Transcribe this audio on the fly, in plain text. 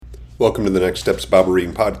Welcome to the Next Steps Bible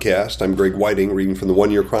Reading Podcast. I'm Greg Whiting, reading from the One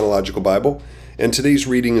Year Chronological Bible, and today's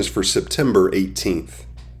reading is for September 18th.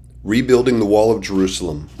 Rebuilding the Wall of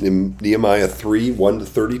Jerusalem, Nehemiah 3,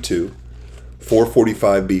 1-32,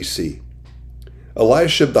 445 BC.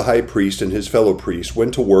 Eliashib the high priest and his fellow priests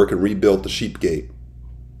went to work and rebuilt the sheep gate.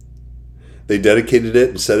 They dedicated it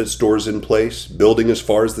and set its doors in place, building as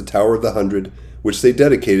far as the Tower of the 100, which they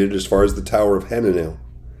dedicated as far as the Tower of Hananel.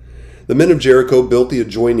 The men of Jericho built the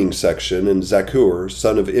adjoining section, and Zaccur,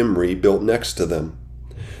 son of Imri, built next to them.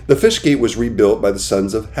 The fish gate was rebuilt by the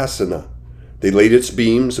sons of Hassenaah. They laid its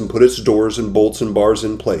beams and put its doors and bolts and bars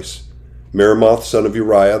in place. Meremoth, son of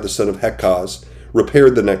Uriah, the son of Hakaz,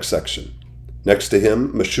 repaired the next section. Next to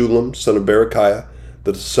him, Meshullam, son of Berechiah,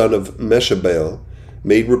 the son of Meshabel,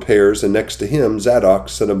 made repairs, and next to him, Zadok,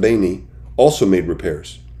 son of Bani, also made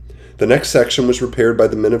repairs. The next section was repaired by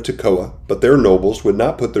the men of Tekoa, but their nobles would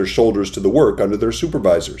not put their shoulders to the work under their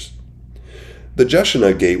supervisors. The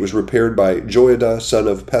Jeshanah gate was repaired by Joiada, son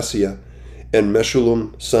of Paseah, and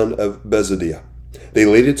Meshullam, son of Bezadiah. They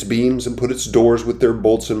laid its beams and put its doors with their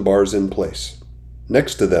bolts and bars in place.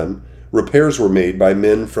 Next to them, repairs were made by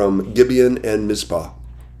men from Gibeon and Mizpah.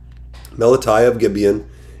 Melatiah of Gibeon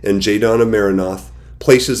and Jadon of Meronoth,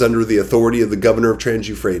 places under the authority of the governor of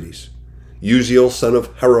Trans-Euphrates. Uziel, son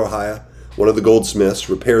of Harohiah, one of the goldsmiths,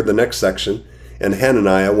 repaired the next section, and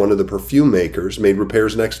Hananiah, one of the perfume makers, made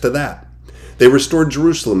repairs next to that. They restored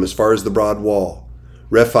Jerusalem as far as the broad wall.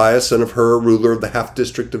 Rephaiah, son of Hur, ruler of the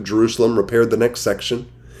half-district of Jerusalem, repaired the next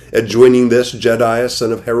section. Adjoining this, Jediah,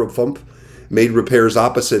 son of Heraphump, made repairs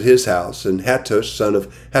opposite his house, and Hattush, son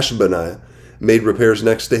of Hashabaniah, made repairs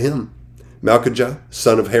next to him. Malchijah,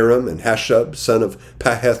 son of Haram, and Hashub, son of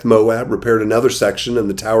Paheth Moab, repaired another section in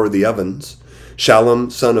the Tower of the Ovens.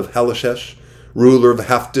 Shallum, son of Halashesh, ruler of the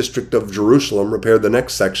half-district of Jerusalem, repaired the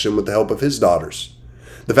next section with the help of his daughters.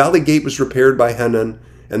 The valley gate was repaired by Hanan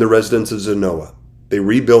and the residents of Zanoah. They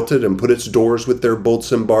rebuilt it and put its doors with their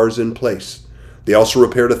bolts and bars in place. They also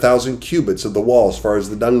repaired 1,000 cubits of the wall as far as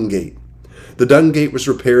the dung gate. The dung gate was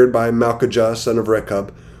repaired by Malchijah, son of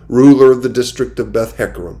Rechab, ruler of the district of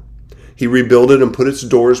Beth-Hekkerim. He rebuilt it and put its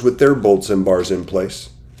doors with their bolts and bars in place.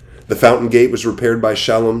 The fountain gate was repaired by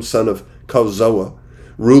Shallum, son of Calzoah,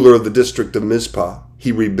 ruler of the district of Mizpah.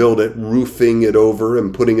 He rebuilt it, roofing it over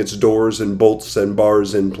and putting its doors and bolts and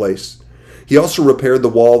bars in place. He also repaired the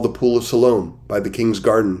wall of the pool of Siloam by the king's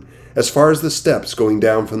garden, as far as the steps going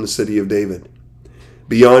down from the city of David.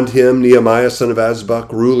 Beyond him, Nehemiah, son of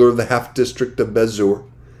Azbuk, ruler of the half-district of Bezur,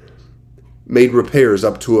 made repairs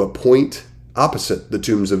up to a point opposite the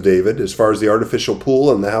tombs of David, as far as the artificial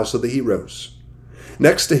pool and the house of the heroes.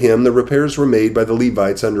 Next to him, the repairs were made by the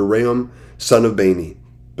Levites under Rehum, son of Bani.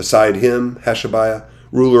 Beside him, Hashabiah,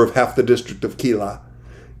 ruler of half the district of Keilah,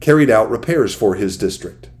 carried out repairs for his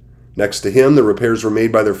district. Next to him, the repairs were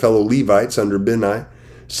made by their fellow Levites under Benai,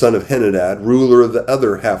 son of Henadad, ruler of the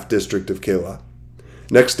other half district of Keilah.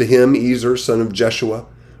 Next to him, Ezer, son of Jeshua,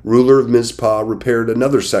 ruler of Mizpah, repaired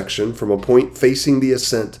another section from a point facing the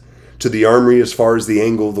ascent to the armory as far as the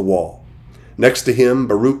angle of the wall. Next to him,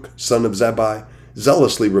 Baruch, son of Zabbai,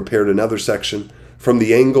 zealously repaired another section from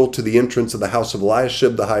the angle to the entrance of the house of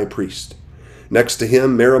Eliashib the high priest. Next to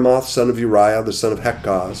him, Meremoth, son of Uriah, the son of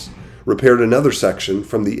Hakaz, repaired another section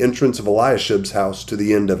from the entrance of Eliashib's house to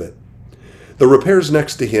the end of it. The repairs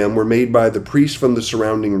next to him were made by the priests from the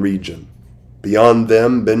surrounding region. Beyond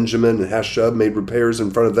them, Benjamin and Hashub made repairs in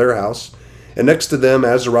front of their house, and next to them,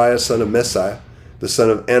 Azariah, son of Messiah, the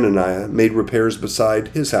son of Ananiah, made repairs beside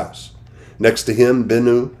his house. Next to him,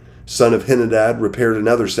 Benu, son of Henadad, repaired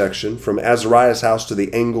another section from Azariah's house to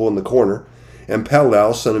the angle in the corner, and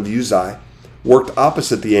Palal, son of Uzai, worked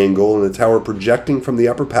opposite the angle in the tower projecting from the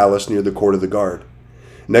upper palace near the court of the guard.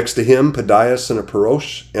 Next to him, Pedaiah, son of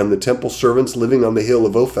Parosh, and the temple servants living on the hill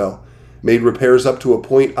of Ophel, made repairs up to a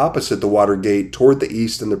point opposite the water gate toward the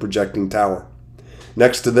east in the projecting tower.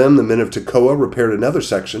 Next to them, the men of Tekoa repaired another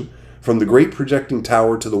section from the great projecting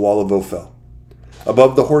tower to the wall of Ophel.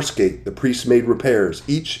 Above the horse gate, the priests made repairs,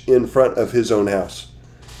 each in front of his own house.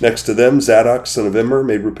 Next to them, Zadok, son of Immer,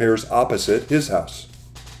 made repairs opposite his house.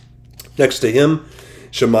 Next to him,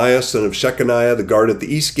 Shemaiah, son of Shechaniah, the guard at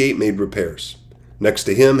the east gate, made repairs. Next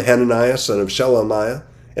to him, Hananiah, son of Shelemiah,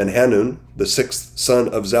 and Hanun, the sixth son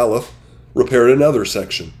of Zalaph, repaired another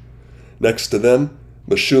section. Next to them,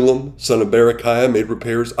 Meshullam, son of Berechiah, made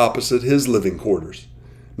repairs opposite his living quarters.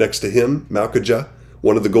 Next to him, Malchijah,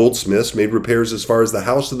 one of the goldsmiths, made repairs as far as the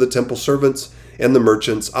house of the temple servants and the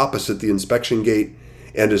merchants opposite the inspection gate,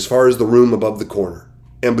 and as far as the room above the corner.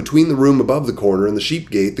 And between the room above the corner and the sheep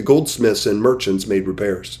gate, the goldsmiths and merchants made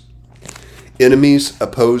repairs. Enemies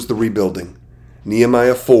opposed the rebuilding.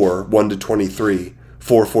 Nehemiah 4, 1-23,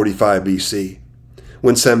 445 BC.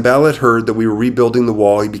 When Sanballat heard that we were rebuilding the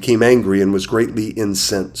wall, he became angry and was greatly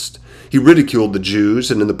incensed. He ridiculed the Jews,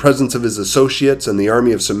 and in the presence of his associates and the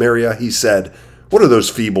army of Samaria, he said, "What are those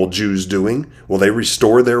feeble Jews doing? Will they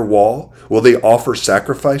restore their wall? Will they offer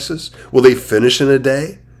sacrifices? Will they finish in a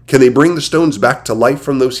day? Can they bring the stones back to life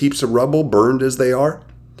from those heaps of rubble, burned as they are?"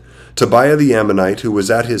 Tobiah the Ammonite, who was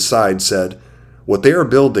at his side, said, "What they are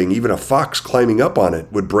building, even a fox climbing up on it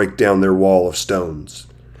would break down their wall of stones.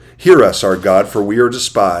 Hear us, our God, for we are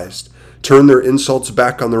despised. Turn their insults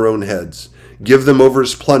back on their own heads. Give them over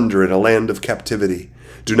as plunder in a land of captivity.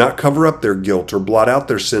 Do not cover up their guilt or blot out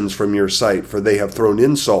their sins from your sight, for they have thrown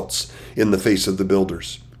insults in the face of the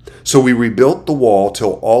builders." So we rebuilt the wall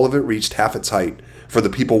till all of it reached half its height, for the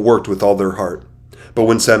people worked with all their heart. But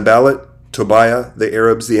when Sanballat, Tobiah, the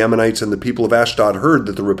Arabs, the Ammonites, and the people of Ashdod heard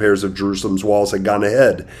that the repairs of Jerusalem's walls had gone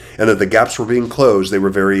ahead, and that the gaps were being closed, they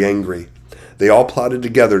were very angry. They all plotted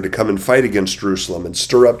together to come and fight against Jerusalem and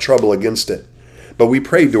stir up trouble against it. But we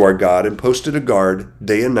prayed to our God and posted a guard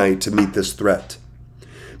day and night to meet this threat.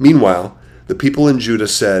 Meanwhile, the people in Judah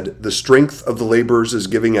said, "The strength of the laborers is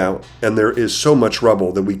giving out, and there is so much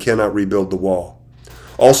rubble that we cannot rebuild the wall."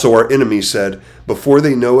 Also our enemies said, "Before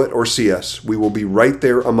they know it or see us, we will be right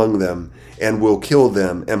there among them, and will kill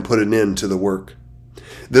them and put an end to the work."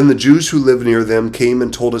 Then the Jews who lived near them came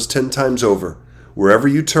and told us 10 times over, "Wherever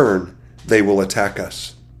you turn, they will attack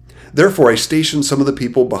us." Therefore I stationed some of the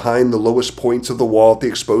people behind the lowest points of the wall at the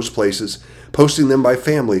exposed places, posting them by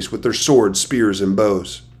families with their swords, spears, and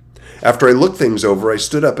bows. After I looked things over, I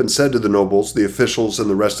stood up and said to the nobles, the officials, and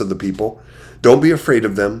the rest of the people, "Don't be afraid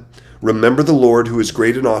of them. Remember the Lord who is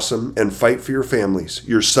great and awesome, and fight for your families,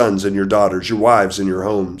 your sons and your daughters, your wives and your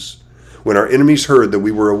homes." When our enemies heard that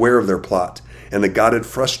we were aware of their plot, and that God had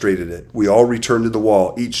frustrated it, we all returned to the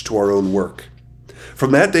wall, each to our own work.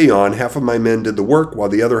 From that day on, half of my men did the work, while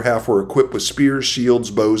the other half were equipped with spears, shields,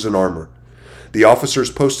 bows, and armor. The officers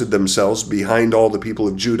posted themselves behind all the people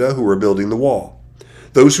of Judah who were building the wall.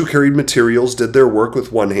 Those who carried materials did their work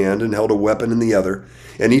with one hand and held a weapon in the other,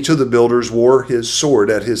 and each of the builders wore his sword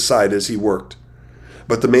at his side as he worked.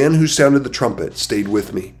 But the man who sounded the trumpet stayed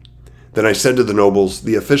with me. Then I said to the nobles,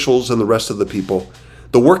 the officials, and the rest of the people,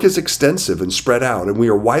 "The work is extensive and spread out, and we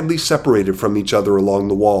are widely separated from each other along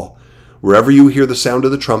the wall. Wherever you hear the sound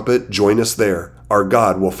of the trumpet, join us there. Our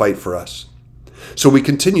God will fight for us." So we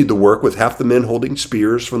continued the work with half the men holding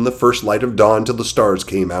spears from the first light of dawn till the stars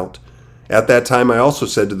came out. At that time I also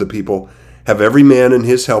said to the people, "Have every man and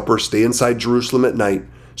his helper stay inside Jerusalem at night,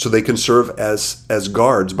 so they can serve as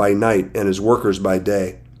guards by night and as workers by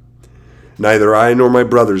day." Neither I nor my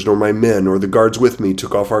brothers nor my men or the guards with me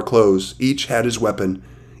took off our clothes. Each had his weapon,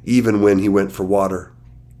 even when he went for water.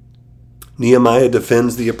 Nehemiah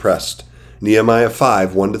defends the oppressed. Nehemiah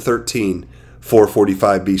 5, 1-13,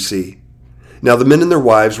 445 BC. Now the men and their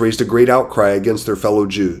wives raised a great outcry against their fellow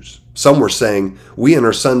Jews. Some were saying, "We and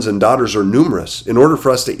our sons and daughters are numerous. In order for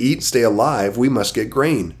us to eat, stay alive, we must get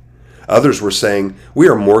grain." Others were saying, "We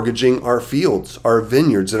are mortgaging our fields, our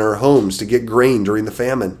vineyards, and our homes to get grain during the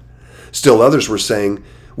famine." Still others were saying,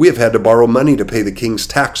 "We have had to borrow money to pay the king's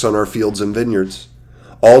tax on our fields and vineyards."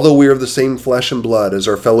 Although we are of the same flesh and blood as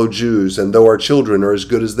our fellow Jews, and though our children are as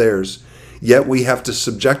good as theirs, yet we have to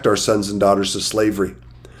subject our sons and daughters to slavery.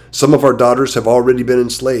 Some of our daughters have already been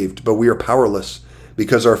enslaved, but we are powerless,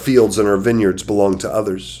 because our fields and our vineyards belong to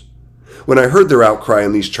others. When I heard their outcry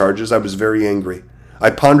on these charges, I was very angry. I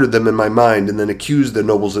pondered them in my mind and then accused the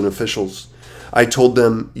nobles and officials. I told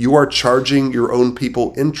them, "You are charging your own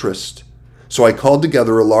people interest." So I called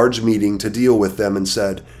together a large meeting to deal with them and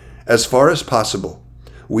said, "As far as possible,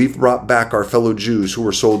 we've brought back our fellow Jews who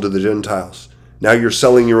were sold to the Gentiles. Now you're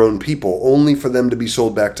selling your own people only for them to be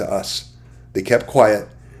sold back to us." They kept quiet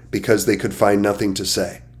because they could find nothing to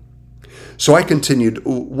say. So I continued,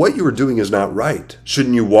 "What you are doing is not right.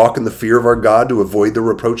 Shouldn't you walk in the fear of our God to avoid the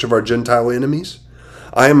reproach of our Gentile enemies?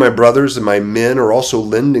 I and my brothers and my men are also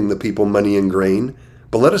lending the people money and grain,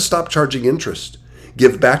 but let us stop charging interest.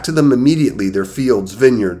 Give back to them immediately their fields,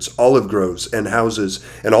 vineyards, olive groves, and houses,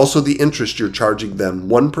 and also the interest you're charging them,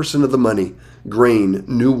 1% of the money, grain,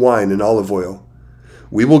 new wine, and olive oil."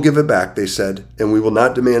 "We will give it back," they said, "and we will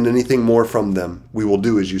not demand anything more from them. We will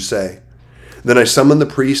do as you say." Then I summoned the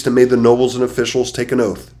priest and made the nobles and officials take an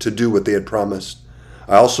oath to do what they had promised.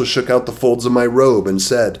 I also shook out the folds of my robe and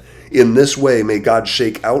said, "In this way may God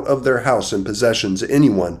shake out of their house and possessions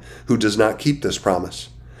anyone who does not keep this promise.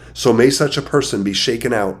 So may such a person be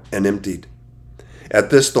shaken out and emptied." At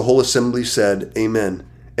this the whole assembly said, "Amen,"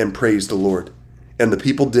 and praised the Lord. And the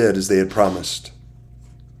people did as they had promised.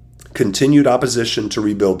 Continued opposition to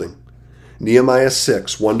rebuilding. Nehemiah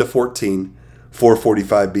 6, 1-14,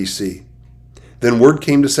 445 BC. Then word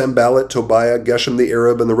came to Sanballat, Tobiah, Geshem the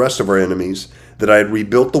Arab, and the rest of our enemies that I had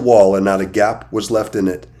rebuilt the wall and not a gap was left in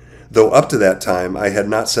it, though up to that time I had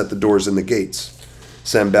not set the doors and the gates.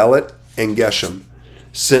 Sanballat and Geshem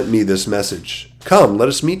sent me this message: "Come, let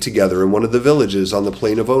us meet together in one of the villages on the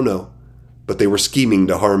plain of Ono." But they were scheming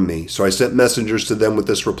to harm me, so I sent messengers to them with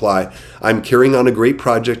this reply: "I'm carrying on a great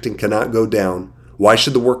project and cannot go down. Why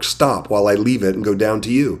should the work stop while I leave it and go down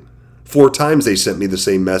to you?" 4 times they sent me the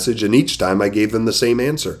same message, and each time I gave them the same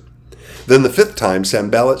answer. Then the 5th time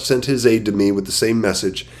Sanballat sent his aide to me with the same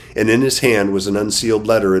message, and in his hand was an unsealed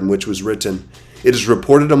letter in which was written, "It is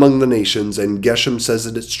reported among the nations, and Geshem says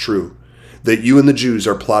that it's true, that you and the Jews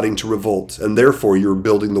are plotting to revolt, and therefore you are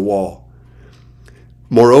building the wall.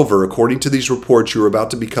 Moreover, according to these reports, you are about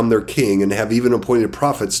to become their king and have even appointed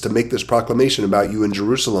prophets to make this proclamation about you in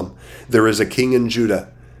Jerusalem. There is a king in Judah.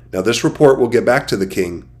 Now this report will get back to the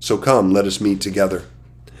king, so come, let us meet together."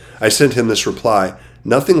 I sent him this reply: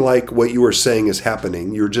 "Nothing like what you are saying is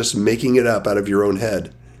happening. You're just making it up out of your own head."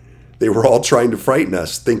 They were all trying to frighten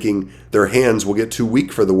us, thinking their hands will get too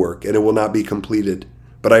weak for the work and it will not be completed.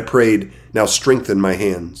 But I prayed, "Now strengthen my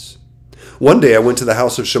hands." One day I went to the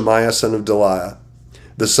house of Shemaiah, son of Delaiah,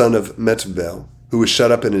 the son of Metuvel, who was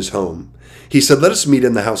shut up in his home. He said, "Let us meet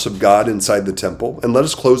in the house of God inside the temple, and let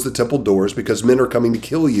us close the temple doors, because men are coming to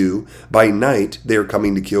kill you. By night they are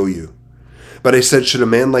coming to kill you." But I said, "Should a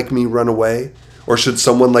man like me run away? Or should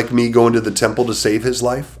someone like me go into the temple to save his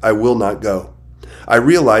life? I will not go." I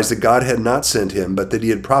realized that God had not sent him, but that he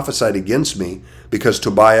had prophesied against me, because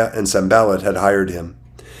Tobiah and Sanballat had hired him.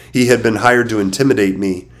 He had been hired to intimidate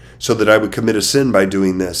me, so that I would commit a sin by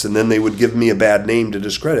doing this, and then they would give me a bad name to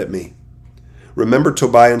discredit me. Remember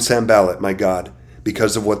Tobiah and Sanballat, my God,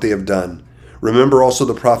 because of what they have done. Remember also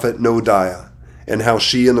the prophet Noadiah, and how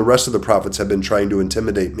she and the rest of the prophets have been trying to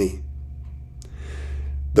intimidate me.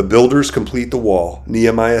 The builders complete the wall.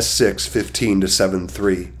 Nehemiah 6,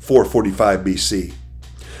 15-7-3, 445 BC.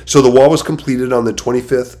 So the wall was completed on the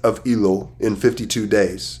 25th of Elul in 52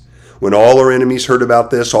 days. When all our enemies heard about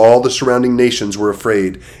this, all the surrounding nations were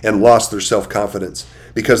afraid and lost their self-confidence,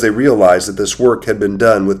 because they realized that this work had been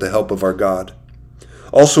done with the help of our God.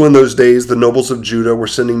 Also in those days, the nobles of Judah were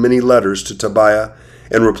sending many letters to Tobiah,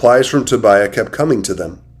 and replies from Tobiah kept coming to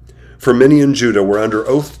them. For many in Judah were under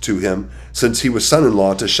oath to him, since he was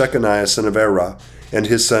son-in-law to Shechaniah son of Erah, and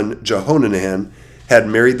his son Jehohanan had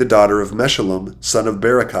married the daughter of Meshullam, son of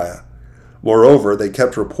Berechiah. Moreover, they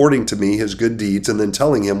kept reporting to me his good deeds and then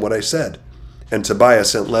telling him what I said. And Tobiah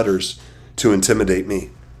sent letters to intimidate me.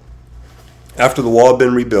 After the wall had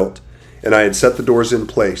been rebuilt, and I had set the doors in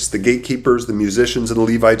place, the gatekeepers, the musicians, and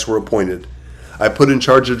the Levites were appointed. I put in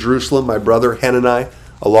charge of Jerusalem my brother Hanani,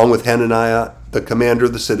 along with Hananiah, the commander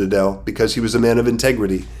of the citadel, because he was a man of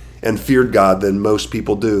integrity and feared God than most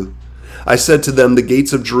people do. I said to them, "The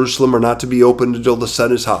gates of Jerusalem are not to be opened until the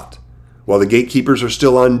sun is hot. While the gatekeepers are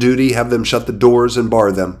still on duty, have them shut the doors and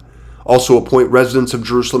bar them. Also appoint residents of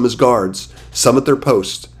Jerusalem as guards, some at their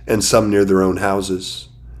post and some near their own houses."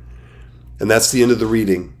 And that's the end of the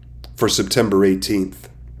reading for September 18th.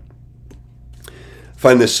 I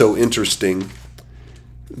find this so interesting,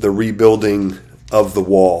 the rebuilding of the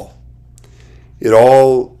wall. It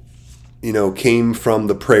all, came from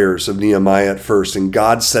the prayers of Nehemiah at first, and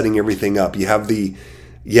God setting everything up. You have the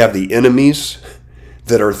enemies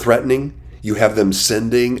that are threatening. You have them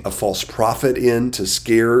sending a false prophet in to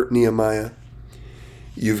scare Nehemiah.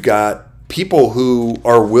 You've got people who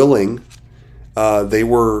are willing. They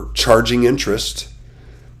were charging interest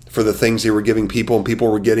for the things they were giving people, and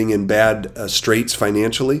people were getting in bad straits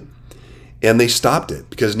financially. And they stopped it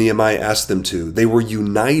because Nehemiah asked them to. They were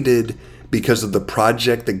united because of the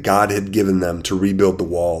project that God had given them to rebuild the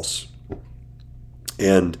walls.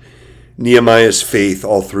 And Nehemiah's faith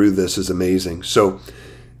all through this is amazing. So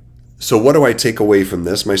what do I take away from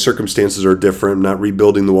this? My circumstances are different. I'm not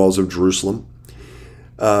rebuilding the walls of Jerusalem.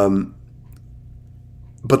 But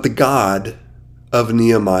the God of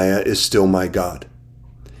Nehemiah is still my God.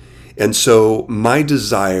 And so my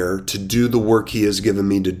desire to do the work he has given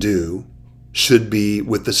me to do should be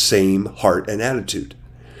with the same heart and attitude.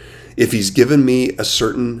 If he's given me a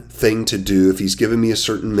certain thing to do, if he's given me a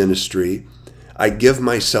certain ministry, I give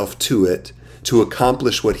myself to it to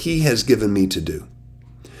accomplish what he has given me to do,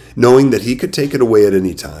 knowing that he could take it away at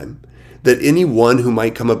any time, that anyone who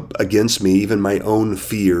might come up against me, even my own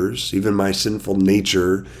fears, even my sinful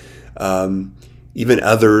nature, even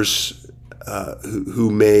others who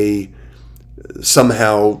may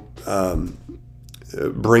somehow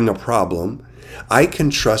bring a problem, I can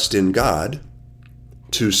trust in God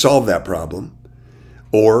to solve that problem,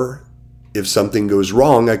 or if something goes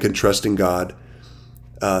wrong, I can trust in God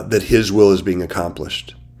that His will is being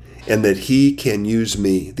accomplished and that He can use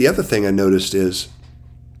me. The other thing I noticed is,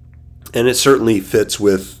 and it certainly fits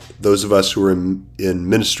with those of us who are in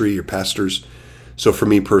ministry or pastors, so for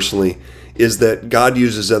me personally, is that God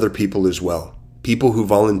uses other people as well. People who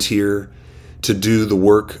volunteer to do the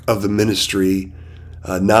work of the ministry,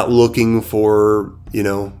 not looking for,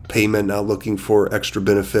 payment, not looking for extra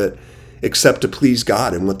benefit, except to please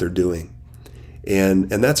God in what they're doing. And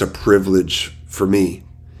that's a privilege for me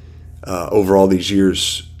over all these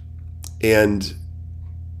years. And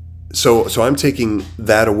so I'm taking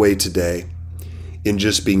that away today in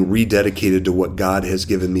just being rededicated to what God has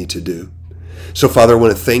given me to do. So, Father, I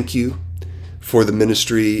want to thank you for the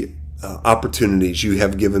ministry opportunities you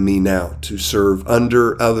have given me now to serve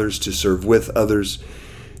under others, to serve with others,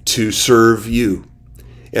 to serve you.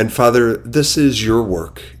 And Father, this is your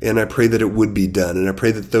work, and I pray that it would be done, and I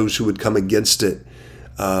pray that those who would come against it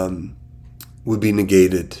would be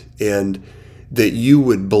negated, and that you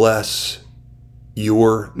would bless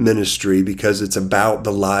your ministry because it's about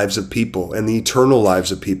the lives of people and the eternal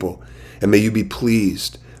lives of people. And may you be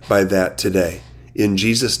pleased by that today. In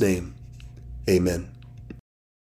Jesus' name, amen.